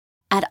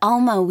At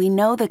Alma, we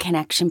know the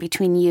connection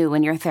between you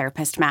and your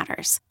therapist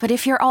matters. But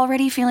if you're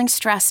already feeling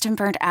stressed and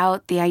burnt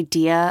out, the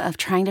idea of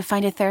trying to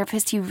find a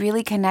therapist you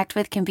really connect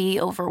with can be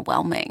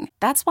overwhelming.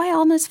 That's why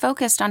Alma's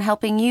focused on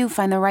helping you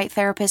find the right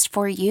therapist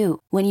for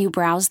you. When you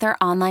browse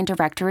their online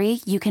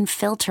directory, you can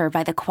filter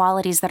by the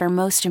qualities that are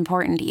most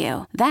important to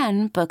you.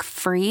 Then book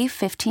free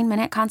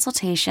 15-minute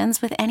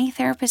consultations with any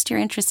therapist you're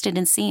interested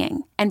in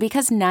seeing. And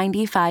because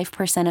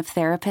 95% of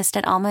therapists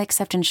at Alma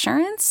accept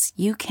insurance,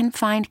 you can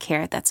find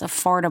care that's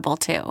affordable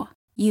too.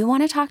 You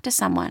want to talk to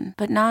someone,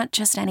 but not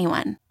just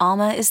anyone.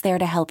 Alma is there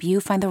to help you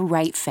find the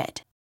right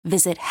fit.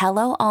 Visit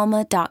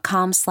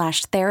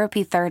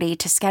helloalma.com/therapy30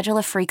 to schedule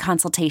a free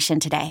consultation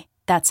today.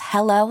 That's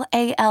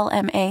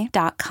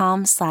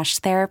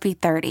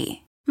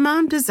helloalma.com/therapy30.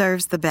 Mom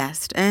deserves the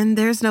best, and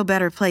there's no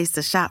better place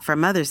to shop for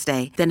Mother's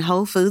Day than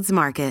Whole Foods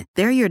Market.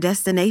 They're your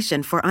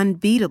destination for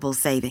unbeatable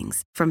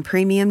savings, from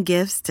premium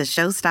gifts to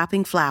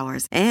show-stopping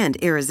flowers and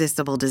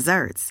irresistible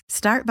desserts.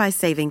 Start by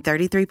saving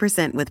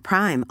 33% with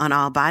Prime on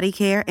all body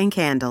care and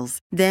candles.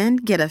 Then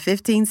get a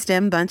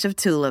 15-stem bunch of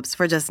tulips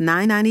for just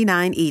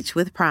 $9.99 each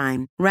with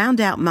Prime. Round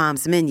out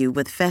Mom's menu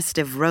with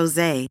festive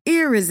rosé,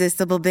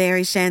 irresistible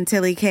berry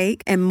chantilly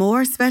cake, and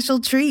more special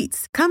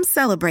treats. Come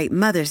celebrate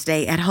Mother's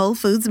Day at Whole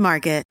Foods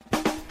Market.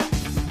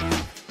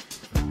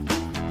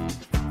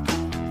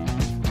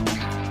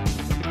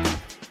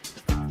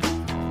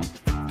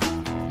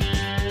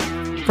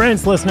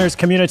 Friends, listeners,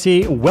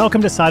 community,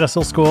 welcome to Side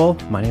Hustle School.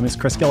 My name is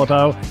Chris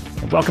Guillebeau,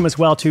 and welcome as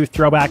well to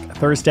Throwback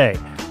Thursday,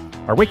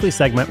 our weekly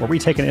segment where we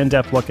take an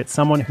in-depth look at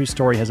someone whose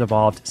story has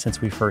evolved since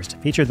we first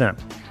featured them.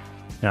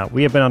 Now,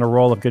 we have been on a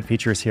roll of good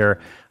features here.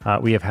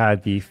 We have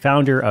had the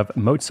founder of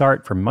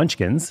Mozart for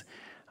Munchkins.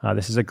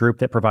 This is a group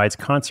that provides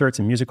concerts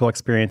and musical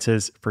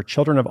experiences for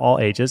children of all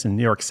ages in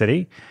New York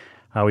City.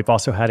 We've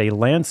also had a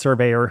land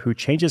surveyor who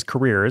changes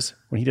careers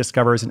when he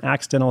discovers an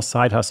accidental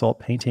side hustle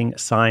painting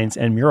signs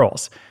and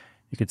murals.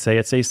 You could say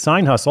it's a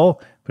sign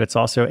hustle, but it's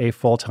also a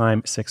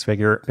full-time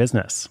six-figure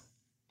business.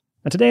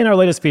 And today in our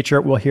latest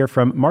feature, we'll hear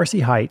from Marcy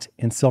Height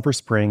in Silver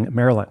Spring,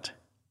 Maryland.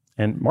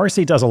 And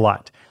Marcy does a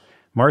lot.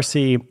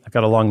 Marcy, I've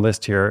got a long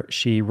list here.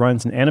 She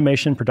runs an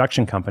animation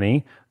production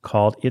company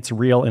called It's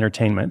Real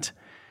Entertainment.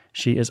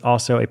 She is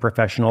also a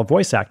professional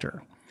voice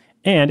actor.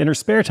 And in her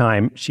spare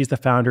time, she's the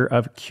founder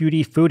of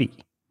Cutie Foodie.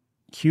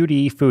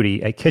 Cutie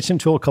Foodie, a kitchen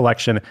tool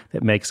collection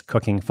that makes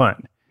cooking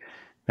fun.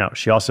 Now,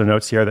 she also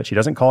notes here that she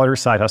doesn't call it her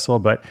side hustle,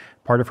 but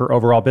part of her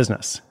overall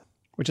business,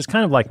 which is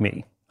kind of like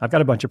me. I've got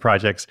a bunch of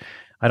projects.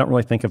 I don't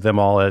really think of them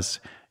all as,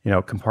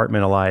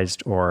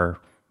 compartmentalized or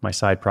my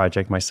side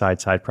project, my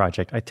side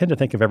project. I tend to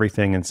think of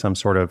everything in some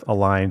sort of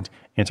aligned,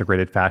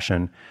 integrated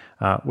fashion,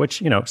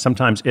 which,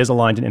 sometimes is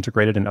aligned and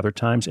integrated and other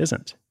times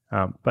isn't.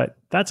 But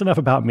that's enough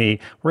about me.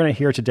 We're going to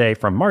hear today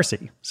from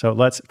Marcy. So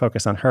let's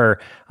focus on her.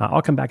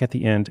 I'll come back at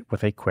the end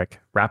with a quick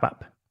wrap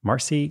up.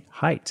 Marcy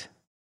Height.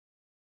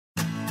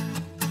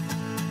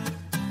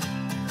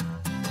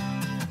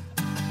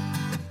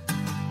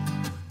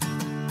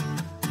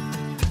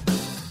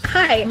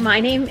 Hi, my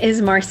name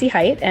is Marcy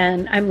Height,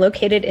 and I'm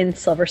located in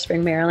Silver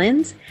Spring,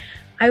 Maryland.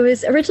 I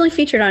was originally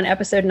featured on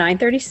episode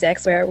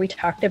 936, where we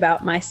talked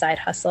about my side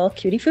hustle,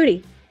 Cutie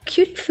Foodie.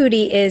 Cutie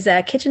Foodie is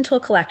a kitchen tool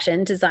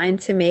collection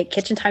designed to make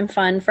kitchen time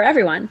fun for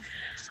everyone.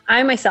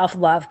 I myself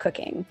love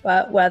cooking,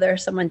 but whether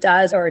someone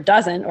does or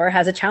doesn't, or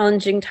has a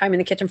challenging time in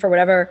the kitchen for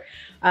whatever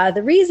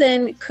the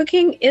reason,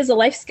 cooking is a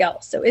life skill.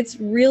 So it's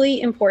really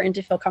important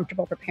to feel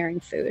comfortable preparing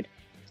food.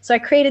 So I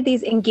created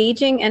these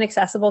engaging and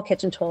accessible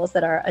kitchen tools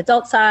that are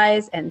adult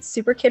size and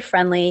super kid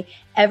friendly.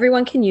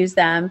 Everyone can use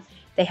them.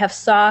 They have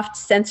soft,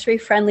 sensory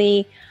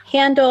friendly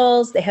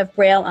handles. They have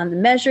braille on the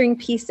measuring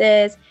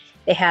pieces.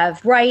 They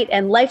have bright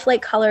and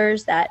lifelike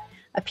colors that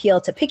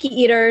appeal to picky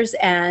eaters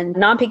and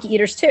non-picky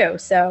eaters too.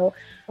 So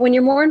when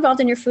you're more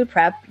involved in your food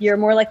prep, you're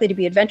more likely to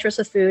be adventurous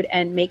with food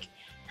and make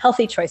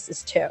healthy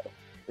choices too.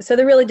 So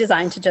they're really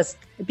designed to just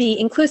be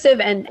inclusive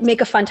and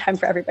make a fun time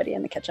for everybody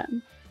in the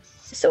kitchen.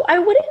 So I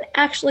wouldn't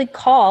actually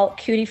call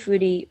Cutie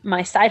Foodie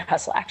my side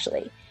hustle,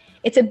 actually.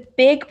 It's a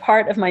big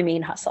part of my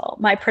main hustle.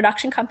 My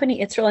production company,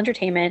 It's Real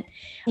Entertainment,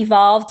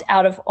 evolved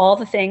out of all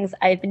the things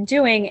I've been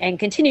doing and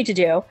continue to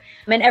do.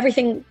 And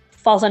everything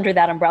falls under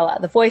that umbrella.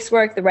 The voice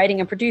work, the writing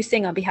and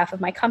producing on behalf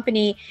of my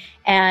company,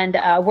 and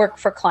work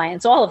for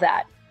clients, all of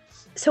that.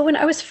 So when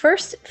I was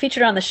first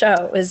featured on the show,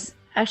 it was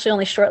actually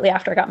only shortly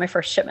after I got my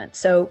first shipment.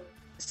 So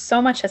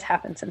much has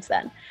happened since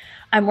then.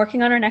 I'm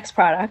working on our next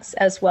products,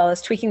 as well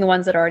as tweaking the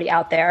ones that are already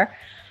out there.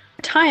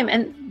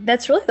 And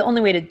that's really the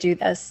only way to do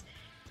this.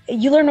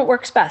 You learn what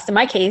works best. In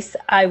my case,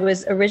 I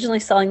was originally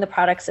selling the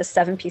products as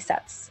 7-piece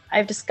sets.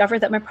 I've discovered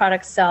that my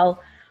products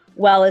sell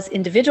well as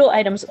individual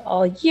items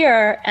all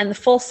year, and the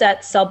full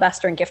sets sell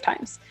best during gift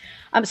times.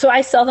 So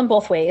I sell them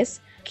both ways.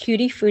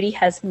 Cutie Foodie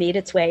has made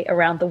its way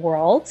around the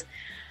world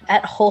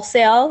at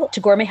wholesale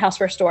to gourmet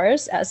houseware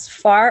stores as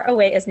far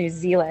away as New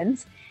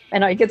Zealand.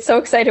 And I get so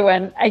excited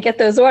when I get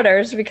those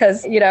orders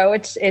because,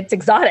 it's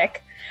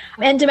exotic.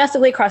 And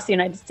domestically across the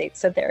United States.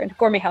 So they're in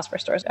gourmet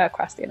houseware stores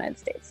across the United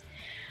States.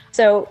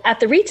 So at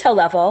the retail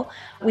level,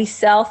 we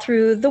sell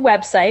through the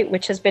website,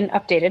 which has been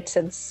updated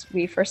since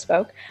we first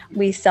spoke.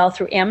 We sell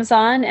through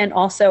Amazon, and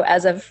also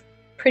as of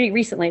pretty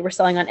recently, we're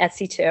selling on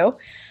Etsy too.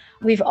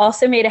 We've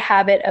also made a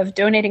habit of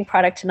donating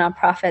product to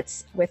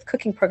nonprofits with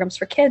cooking programs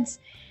for kids,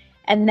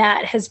 and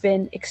that has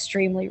been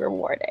extremely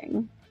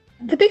rewarding.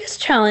 The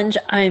biggest challenge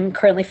I'm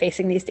currently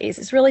facing these days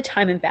is really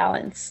time and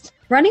balance.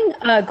 Running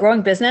a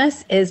growing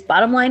business is,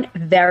 bottom line,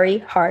 very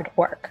hard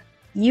work.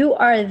 You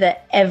are the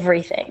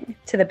everything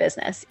to the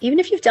business. Even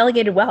if you've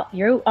delegated well,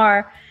 you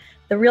are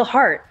the real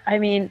heart. I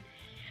mean,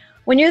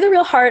 when you're the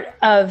real heart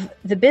of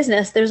the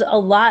business, there's a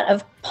lot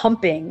of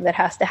pumping that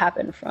has to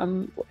happen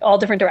from all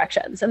different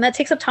directions, and that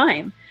takes up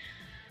time.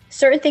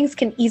 Certain things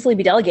can easily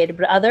be delegated,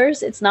 but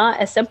others, it's not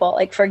as simple.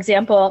 Like, for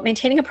example,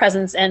 maintaining a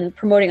presence and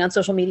promoting on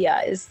social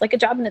media is like a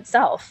job in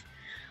itself.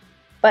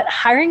 But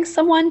hiring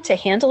someone to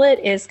handle it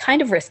is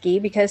kind of risky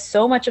because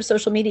so much of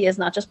social media is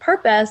not just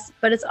purpose,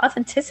 but it's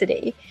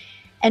authenticity.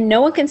 And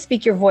no one can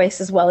speak your voice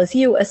as well as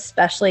you,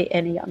 especially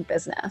in a young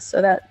business.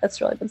 So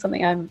that's really been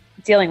something I'm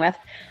dealing with.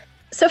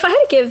 So if I had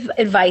to give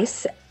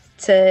advice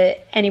to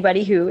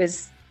anybody who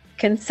is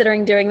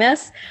considering doing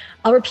this,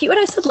 I'll repeat what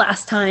I said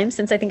last time,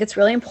 since I think it's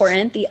really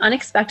important. The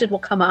unexpected will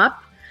come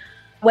up,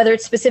 whether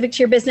it's specific to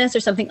your business or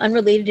something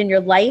unrelated in your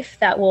life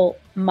that will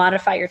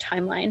modify your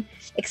timeline.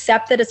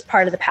 Accept that it's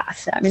part of the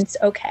path. That means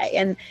it's okay,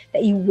 and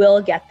that you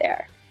will get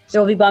there.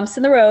 There will be bumps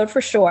in the road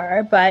for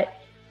sure, but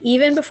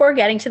even before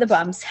getting to the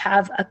bumps,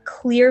 have a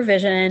clear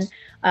vision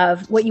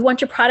of what you want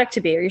your product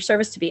to be or your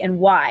service to be and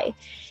why.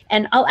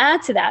 And I'll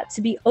add to that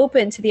to be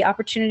open to the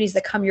opportunities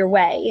that come your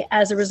way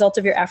as a result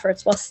of your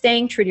efforts while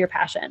staying true to your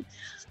passion.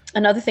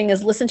 Another thing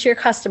is listen to your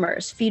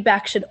customers.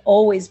 Feedback should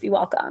always be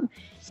welcome.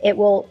 It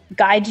will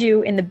guide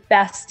you in the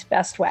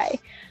best way.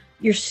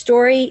 Your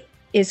story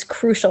is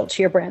crucial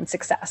to your brand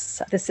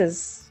success. This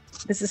is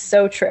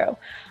so true.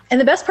 And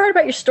the best part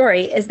about your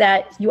story is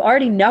that you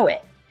already know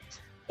it.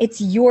 It's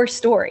your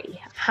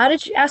story. How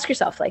did you ask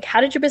yourself,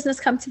 how did your business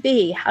come to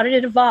be? How did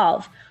it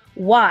evolve?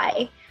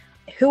 Why?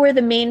 Who are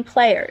the main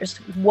players?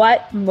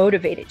 What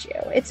motivated you?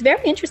 It's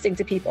very interesting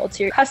to people,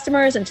 to your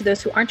customers and to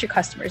those who aren't your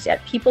customers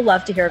yet. People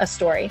love to hear a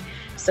story.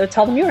 So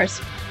tell them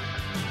yours.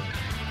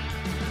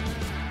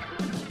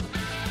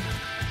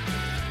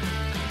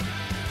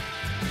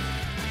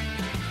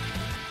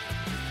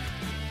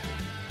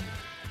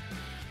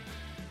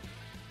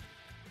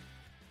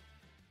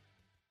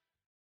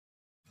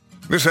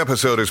 This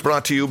episode is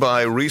brought to you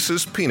by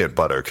Reese's Peanut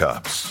Butter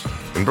Cups.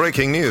 In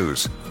breaking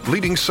news,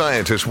 leading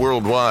scientists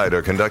worldwide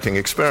are conducting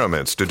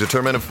experiments to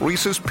determine if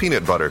Reese's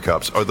Peanut Butter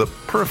Cups are the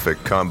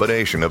perfect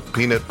combination of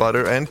peanut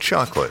butter and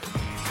chocolate.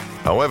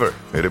 However,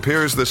 it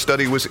appears the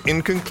study was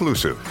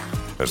inconclusive,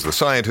 as the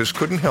scientists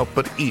couldn't help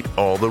but eat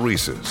all the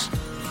Reese's.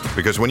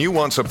 Because when you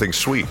want something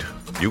sweet,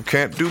 you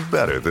can't do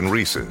better than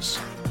Reese's.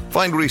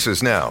 Find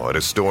Reese's now at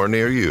a store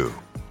near you.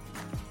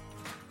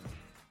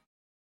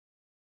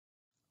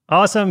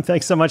 Awesome.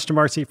 Thanks so much to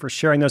Marcy for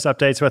sharing those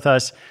updates with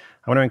us.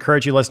 I want to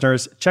encourage you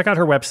listeners, check out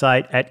her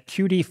website at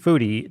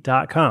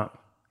qdfoodie.com.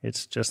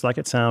 It's just like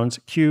it sounds,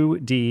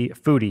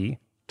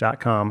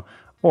 qdfoodie.com,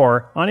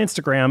 or on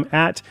Instagram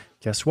at,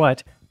 guess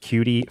what,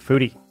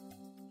 qdfoodie.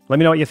 Let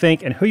me know what you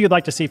think and who you'd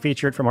like to see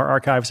featured from our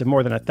archives of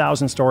more than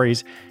 1,000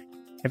 stories.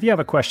 If you have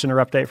a question or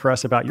update for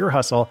us about your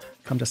hustle,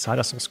 come to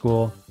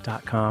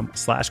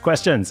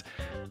sidehustleschool.com/questions.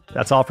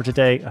 That's all for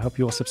today. I hope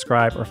you will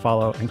subscribe or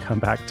follow and come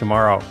back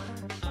tomorrow.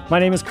 My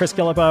name is Chris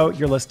Guillebeau.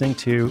 You're listening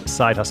to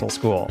Side Hustle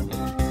School.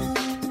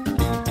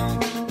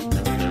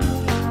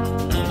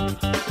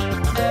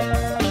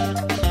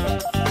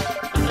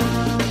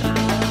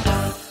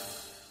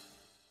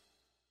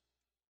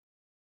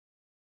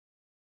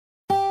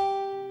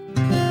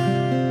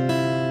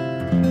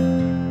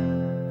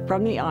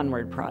 From the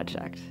Onward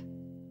Project.